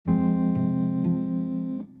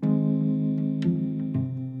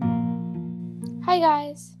Hi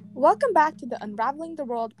guys! Welcome back to the Unraveling the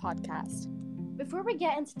World podcast. Before we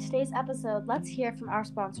get into today's episode, let's hear from our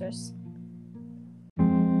sponsors.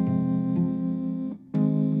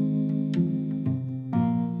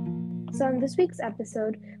 So in this week's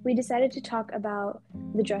episode, we decided to talk about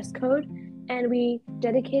the dress code, and we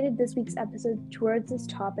dedicated this week's episode towards this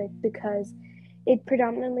topic because it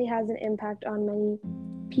predominantly has an impact on many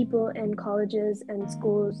people in colleges and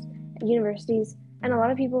schools and universities and a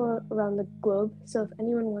lot of people around the globe. So if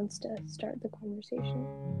anyone wants to start the conversation.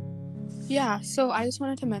 Yeah, so I just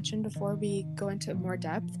wanted to mention before we go into more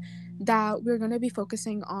depth that we're going to be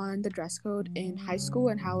focusing on the dress code in high school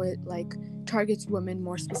and how it targets women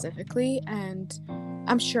more specifically. And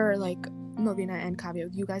I'm sure Melvina and Kavya,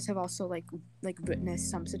 you guys have also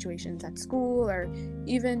witnessed some situations at school or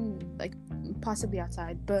even possibly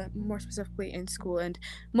outside, but more specifically in school. And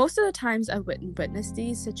most of the times I've witnessed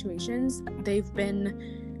these situations, they've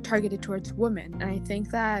been targeted towards women. And I think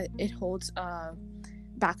that it holds a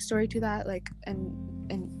backstory to that, and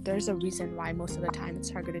there's a reason why most of the time it's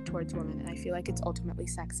targeted towards women, and I feel like it's ultimately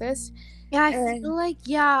sexist. I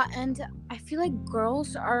feel like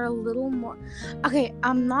girls are a little more okay.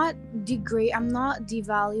 I'm not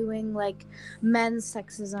devaluing men's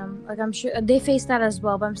sexism. I'm sure they face that as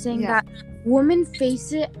well, but I'm saying that women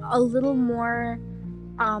face it a little more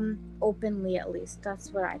openly, at least.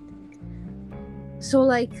 That's what I think. So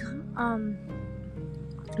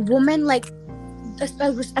women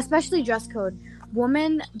especially dress code.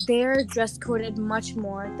 Women, they're dress coded much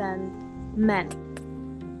more than men,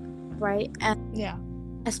 right? And yeah,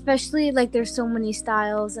 especially there's so many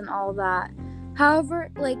styles and all that. However,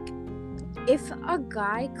 if a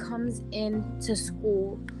guy comes into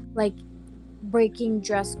school breaking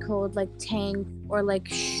dress code, tank or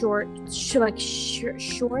shorts that are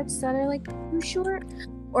too short,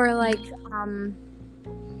 or I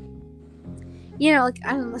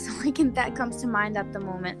don't know, something that comes to mind at the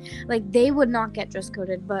moment. They would not get dress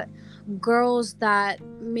coded, but girls that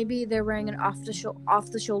maybe they're wearing an off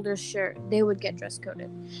the shoulder shirt, they would get dress coded.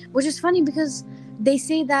 Which is funny because they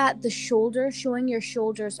say that showing your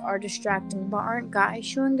shoulders are distracting, but aren't guys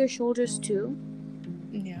showing their shoulders too?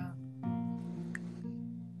 Yeah.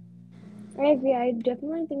 I agree. I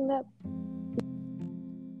definitely think that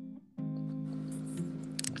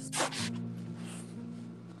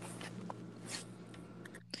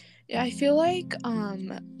I feel like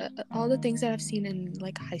all the things that I've seen in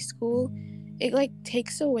high school, it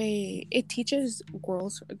takes away, it teaches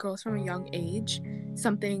girls from a young age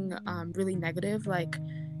something really negative.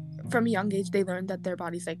 From a young age they learn that their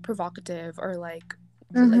body's provocative or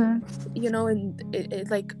and it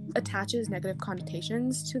attaches negative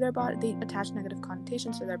connotations to their body. They attach negative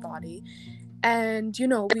connotations to their body. And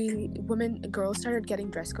girls started getting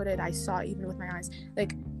dress coded. I saw even with my eyes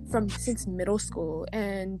since middle school,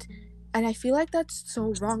 and I feel like that's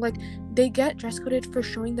so wrong. They get dress coded for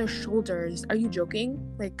showing their shoulders. Are you joking?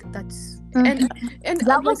 That's and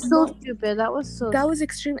that was so stupid. That was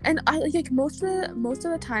extreme. And I most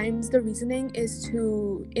of the times the reasoning is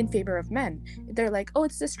in favor of men. They're oh,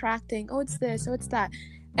 it's distracting, oh, it's this, oh, it's that.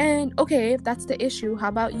 And okay, if that's the issue, how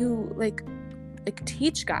about you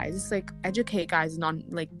teach guys, educate guys not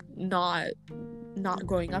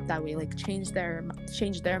growing up that way, change their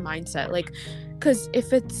mindset, because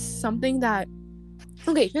if it's something that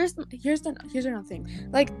here's another thing.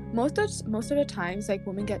 Most of the times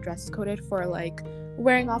women get dress coded for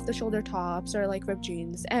wearing off the shoulder tops or ripped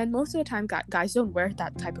jeans, and most of the time guys don't wear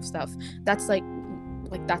that type of stuff. That's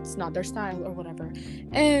that's not their style or whatever.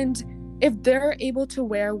 And if they're able to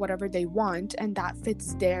wear whatever they want and that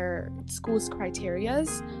fits their school's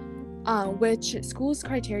criterias, which schools'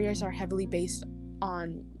 criterias are heavily based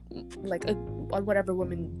on on whatever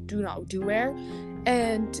women do wear,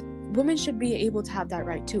 and women should be able to have that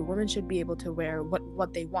right too. Women should be able to wear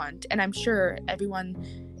what they want, and I'm sure everyone,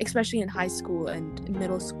 especially in high school and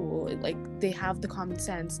middle school, they have the common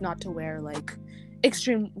sense not to wear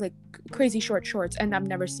extreme crazy short shorts, and I've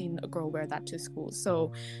never seen a girl wear that to school.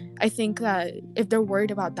 So I think that if they're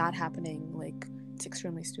worried about that happening, it's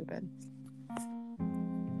extremely stupid.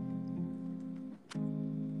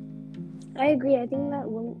 I agree. I think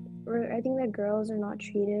that girls are not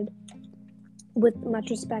treated with much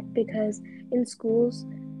respect because in schools,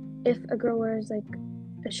 if a girl wears a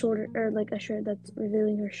shoulder or a shirt that's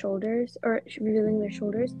revealing her shoulders or revealing their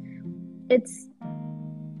shoulders, it's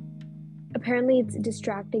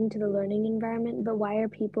distracting to the learning environment. But why are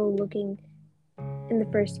people looking in the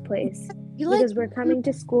first place? Because we're coming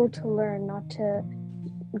to school to learn, not to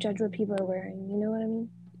judge what people are wearing. You know what I mean?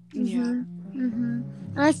 Yeah. And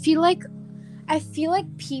I feel like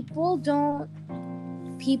people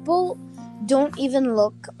don't even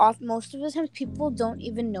look off. Most of the times people don't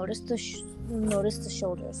even notice the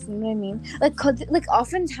shoulders, you know what I mean? Like, 'cause, like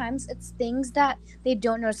oftentimes it's things that they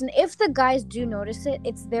don't notice, and if the guys do notice it,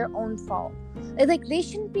 it's their own fault. Like they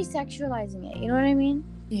shouldn't be sexualizing it, you know what I mean?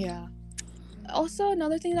 Yeah. Also,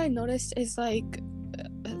 another thing that I noticed is like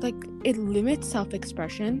it limits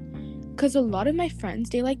self-expression, because a lot of my friends,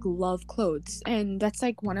 they like love clothes, and that's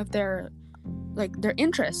like one of their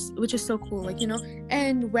interests, which is so cool, like, you know.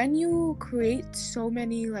 And when you create so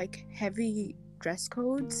many like heavy dress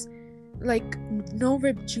codes, like no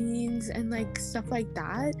ripped jeans and like stuff like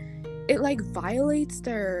that, it like violates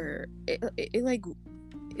their it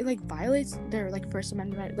like violates their like First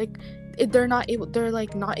Amendment right. Like they're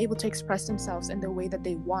like not able to express themselves in the way that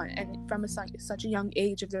they want, and from such a young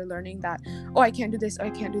age, if they're learning that, oh, I can't do this, or I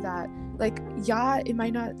can't do that, like, yeah, it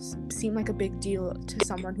might not seem like a big deal to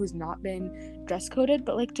someone who's not been dress coded,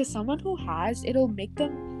 but like to someone who has, it'll make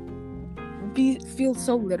them feel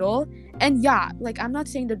so little. And yeah, like, I'm not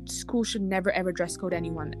saying that school should never ever dress code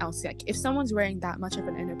anyone else. Like, if someone's wearing that much of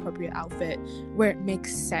an inappropriate outfit where it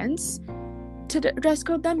makes sense to dress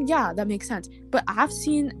code them, yeah, that makes sense. But I've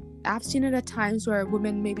seen it at times where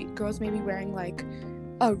girls may be wearing like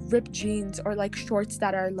ripped jeans, or like shorts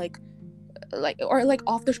that are like or like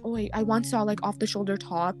I once saw like off the shoulder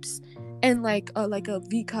tops, and like a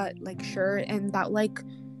V-cut like shirt, and that like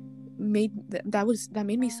that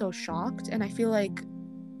made me so shocked. And I feel like,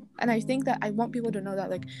 and I think that I want people to know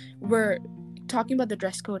that, like, we're talking about the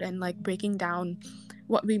dress code and like breaking down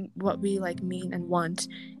what we like mean and want.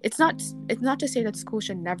 It's not to say that school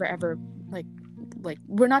should never ever like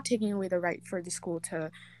we're not taking away the right for the school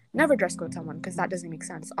to never dress code someone, because that doesn't make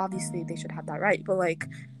sense. Obviously they should have that right, but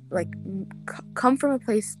come from a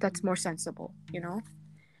place that's more sensible, you know.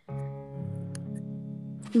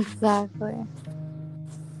 Exactly.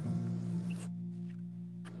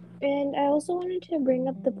 And I also wanted to bring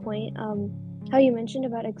up the point, how you mentioned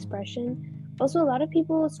about expression. Also, a lot of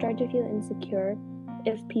people start to feel insecure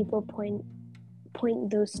if people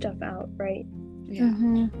point those stuff out, right? Yeah.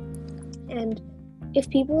 Mm-hmm. And if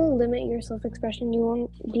people limit your self-expression, you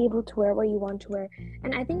won't be able to wear what you want to wear.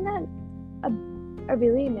 And I think that a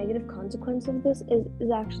really negative consequence of this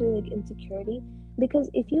is actually like insecurity, because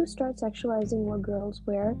if you start sexualizing what girls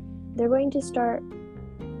wear, they're going to start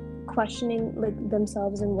questioning like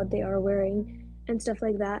themselves and what they are wearing and stuff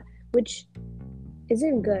like that, which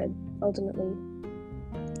isn't good ultimately.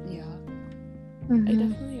 Yeah. Mm-hmm. I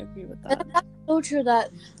definitely agree with that. That's so true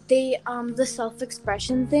that the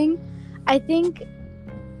self-expression thing. I think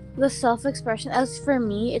the self-expression, as for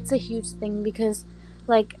me, it's a huge thing, because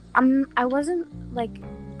like I wasn't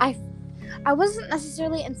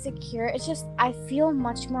necessarily insecure. It's just I feel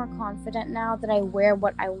much more confident now that I wear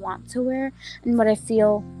what I want to wear and what I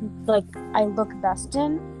feel like I look best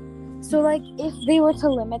in. So like if they were to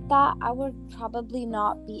limit that, I would probably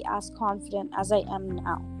not be as confident as I am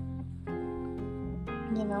now.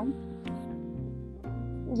 You know?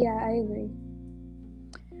 Yeah, I agree.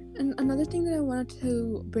 And another thing that I wanted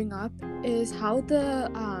to bring up is how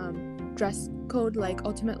the dress code like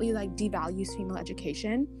ultimately like devalues female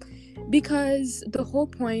education, because the whole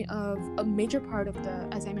point of a major part of the,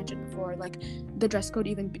 as I mentioned before, like the dress code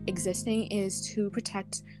even existing is to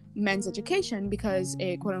protect men's education, because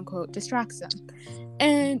it quote unquote distracts them.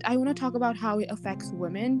 And I want to talk about how it affects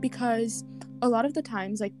women, because a lot of the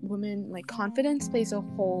times, like, women, like, confidence plays a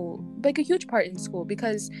huge part in school,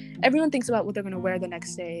 because everyone thinks about what they're going to wear the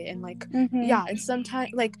next day, and like, Mm-hmm. yeah, and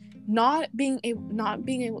sometimes like not being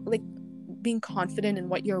able like being confident in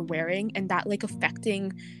what you're wearing, and that like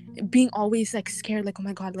affecting being always like scared, like, oh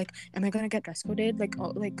my god, like, am I gonna get dress coded, like,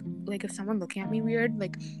 oh, like if someone looking at me weird,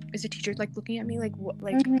 like, is the teacher like looking at me like what,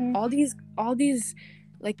 like, Mm-hmm. all these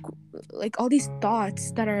like all these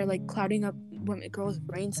thoughts that are like clouding up girls'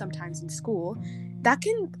 brains sometimes in school, that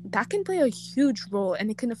can play a huge role,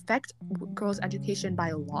 and it can affect girls' education by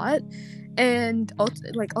a lot. And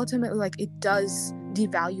ultimately, like, it does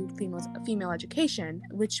devalue female education,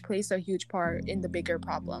 which plays a huge part in the bigger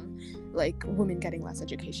problem, like women getting less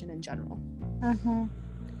education in general. Mm-hmm.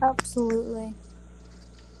 Absolutely.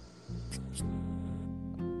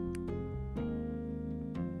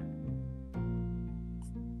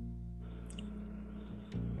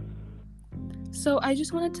 So I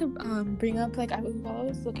just wanted to bring up, like, while I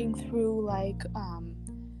was looking through like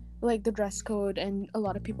the dress code and a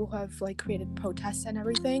lot of people who have like created protests and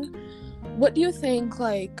everything, what do you think,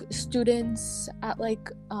 like, students at like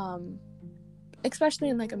especially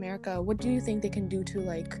in like America, what do you think they can do to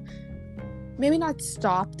like maybe not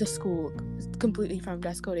stop the school completely from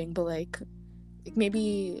dress coding, but like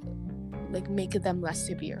maybe like make them less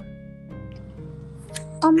severe?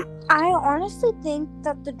 I honestly think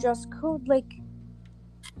that the dress code, like,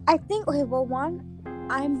 I think, okay, well, one,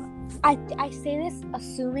 I say this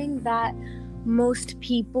assuming that most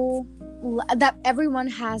people, that everyone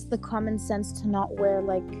has the common sense to not wear,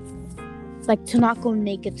 like to not go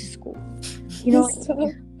naked to school. You know, Stop.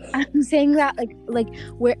 I'm saying that, like,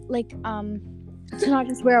 wear, like, to not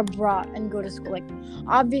just wear a bra and go to school. Like,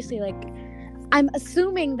 obviously, like, I'm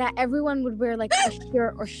assuming that everyone would wear like a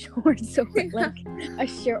shirt or shorts, or like a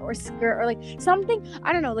shirt or skirt, or like something.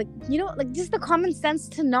 I don't know, like, you know, like just the common sense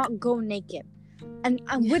to not go naked. And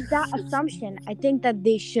with that assumption, I think that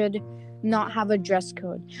they should not have a dress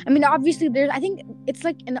code. I mean, obviously, I think it's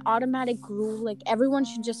like an automatic rule. Like, everyone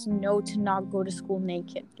should just know to not go to school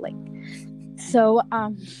naked. Like, so I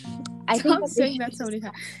think Stop that they saying that should so just. many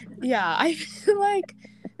times. Yeah, I feel like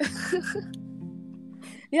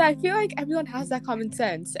yeah, I feel like everyone has that common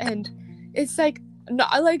sense, and it's like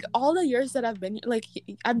not like all the years that I've been like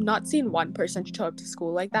I've not seen one person show up to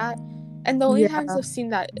school like that, and the only Yeah, times I've seen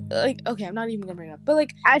that, like, okay, I'm not even gonna bring it up, but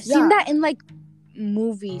like I've seen yeah, that in like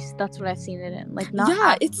movies. That's what I've seen it in. Like, not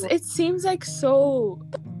yeah, actual. it seems like so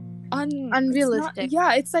it's not, Unrealistic.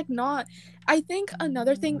 yeah, it's like not. I think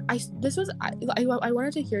another thing, I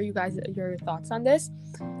wanted to hear you guys your thoughts on this.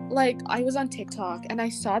 Like, I was on TikTok and I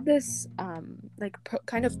saw this like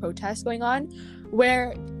kind of protest going on,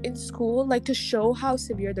 where in school, like, to show how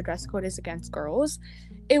severe the dress code is against girls,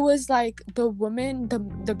 it was like the women,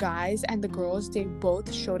 the guys and the girls, they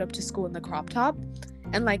both showed up to school in the crop top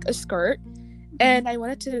and like a skirt. And I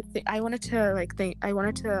wanted to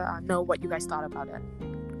know what you guys thought about it.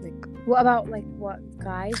 Like, What about, like, what,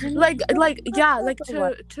 guys in yeah, like or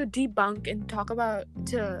what? to debunk and talk about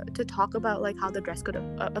to talk about like how the dress code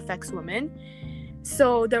affects women.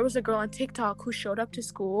 So there was a girl on TikTok who showed up to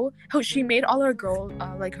school, how she made all her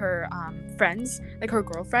like her friends, like her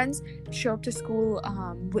girlfriends, show up to school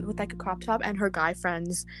with like a crop top, and her guy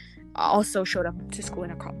friends also showed up to school in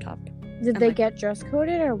a crop top. Did And, they like, get dress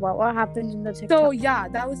coded, or what happened in the TikTok? so yeah,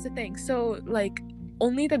 that was the thing. So like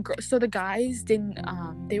only the guys didn't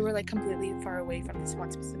they were like completely far away from this one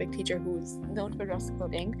specific teacher who was known for dress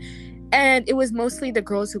coding, and it was mostly the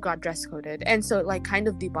girls who got dress coded, and so it like kind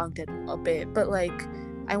of debunked it a bit. But like,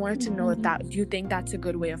 I wanted to know if do you think that's a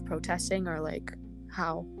good way of protesting, or like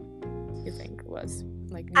how you think it was,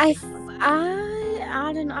 like, I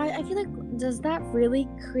don't know. I feel like, does that really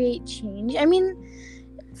create change? I mean,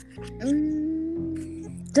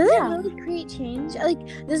 does it really create change? Like,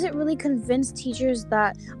 does it really convince teachers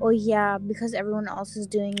that, oh yeah, because everyone else is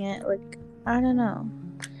doing it? Like, I don't know.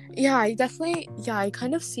 Yeah, I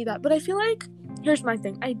kind of see that, but I feel like, here's my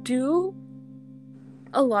thing,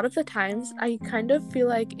 a lot of the times I kind of feel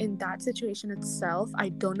like in that situation itself, I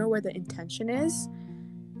don't know where the intention is.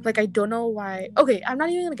 Like, I don't know why. Okay, I'm not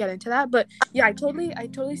even gonna get into that, but yeah, I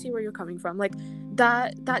totally see where you're coming from. Like,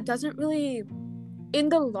 that doesn't really, in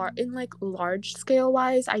like large scale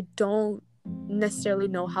wise, I don't necessarily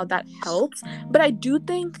know how that helps. But I do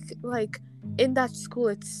think, like, in that school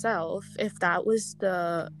itself, if that was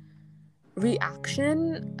the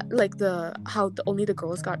reaction, like only the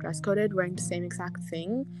girls got dress coded wearing the same exact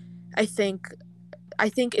thing, I think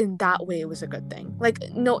in that way it was a good thing. Like,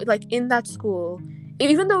 no, like, in that school,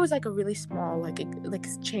 even though it was like a really small like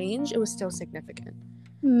change, it was still significant.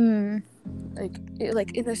 Like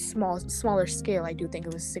in a smaller scale, I do think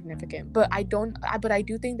it was significant, but I do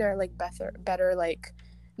think there are like better like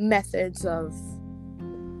methods of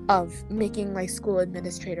making like school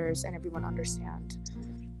administrators and everyone understand,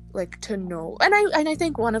 like, to know. And I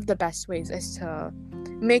think one of the best ways is to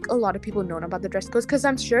make a lot of people know about the dress codes, because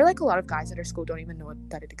I'm sure like a lot of guys at our school don't even know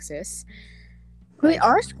that it exists. Wait,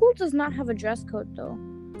 our school does not have a dress code though.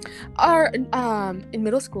 Our in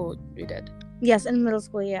middle school we did. Yes, in middle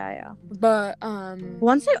school, yeah. But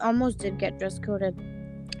once I almost did get dress coded,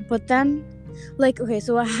 but then, like, okay,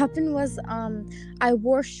 so what happened was, I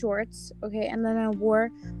wore shorts, okay, and then I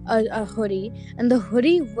wore a hoodie, and the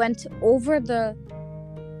hoodie went over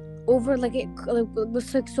like it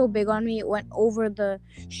was like so big on me, it went over the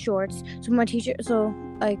shorts. So my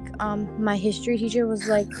history teacher was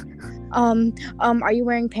like, are you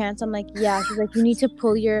wearing pants? I'm like, yeah. She's like, you need to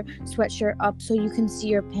pull your sweatshirt up so you can see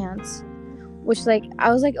your pants. Which, like,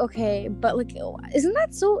 I was like, okay, but like, isn't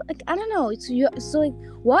that so, like, I don't know. So like,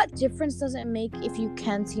 what difference does it make if you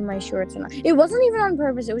can see my shorts or not? It wasn't even on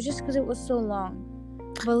purpose. It was just because it was so long.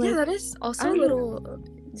 But like, yeah, that is also a little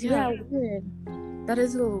weird. That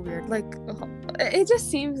is a little weird. Like, it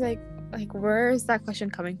just seems like where is that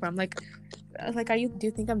question coming from? Like do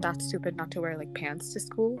you think I'm that stupid not to wear like pants to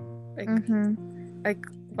school? Like, like,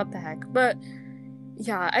 what the heck? But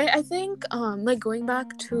yeah, I think like going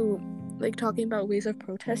back to like talking about ways of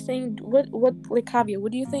protesting, what like Kavya,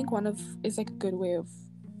 what do you think is like a good way of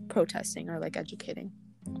protesting or like educating?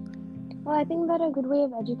 Well, I think that a good way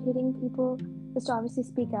of educating people is to obviously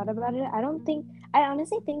speak out about it. I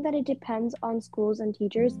honestly think that it depends on schools and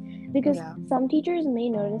teachers, because Yeah. some teachers may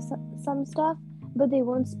notice some stuff, but they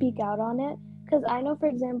won't speak out on it. Because I know, for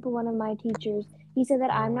example, one of my teachers, he said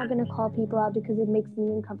that I'm not going to call people out because it makes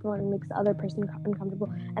me uncomfortable and it makes the other person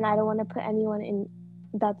uncomfortable, and I don't want to put anyone in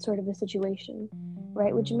that sort of a situation,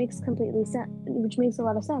 right? Which makes a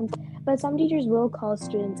lot of sense. But some teachers will call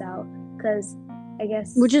students out because I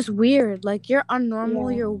guess. Which is weird. Like, you're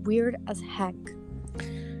unnormal. Yeah. You're weird as heck.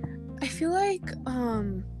 I feel like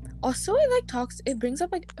also it like talks, it brings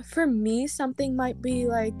up like, for me something might be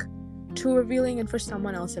like too revealing and for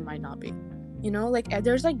someone else it might not be, you know, like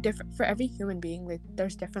there's like different for every human being, like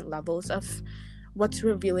there's different levels of what's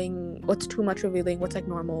revealing, what's too much revealing, what's like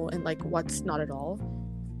normal, and like what's not at all,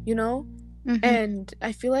 you know. Mm-hmm. And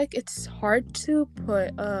I feel like it's hard to put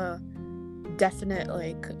a definite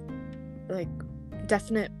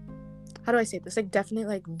definite, how do I say this, like definite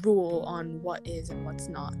like rule on what is and what's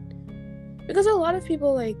not, because a lot of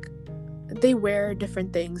people like they wear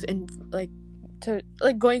different things and like to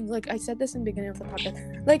like going, like I said this in the beginning of the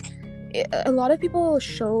podcast, like a lot of people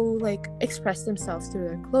show like express themselves through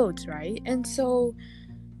their clothes, right? And so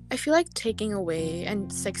I feel like taking away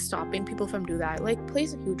and like stopping people from do that like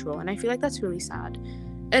plays a huge role, and I feel like that's really sad.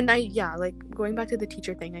 And like going back to the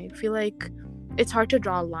teacher thing, I feel like it's hard to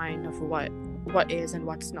draw a line of what is and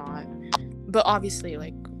what's not, but obviously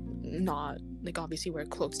like not like obviously wear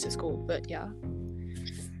clothes to school, but yeah.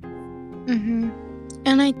 Mm-hmm.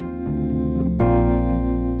 And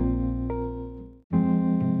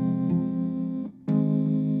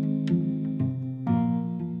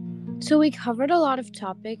so we covered a lot of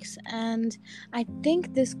topics, and I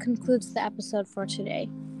think this concludes the episode for today.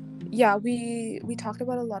 Yeah, we talked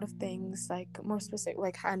about a lot of things, like more specific,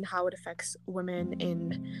 like and how it affects women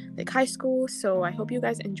in like high school. So I hope you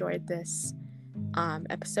guys enjoyed this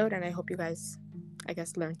episode, and I hope you guys, I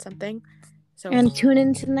guess, learned something. So And tune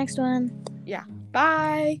in to the next one. yeah,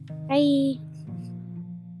 bye. Bye.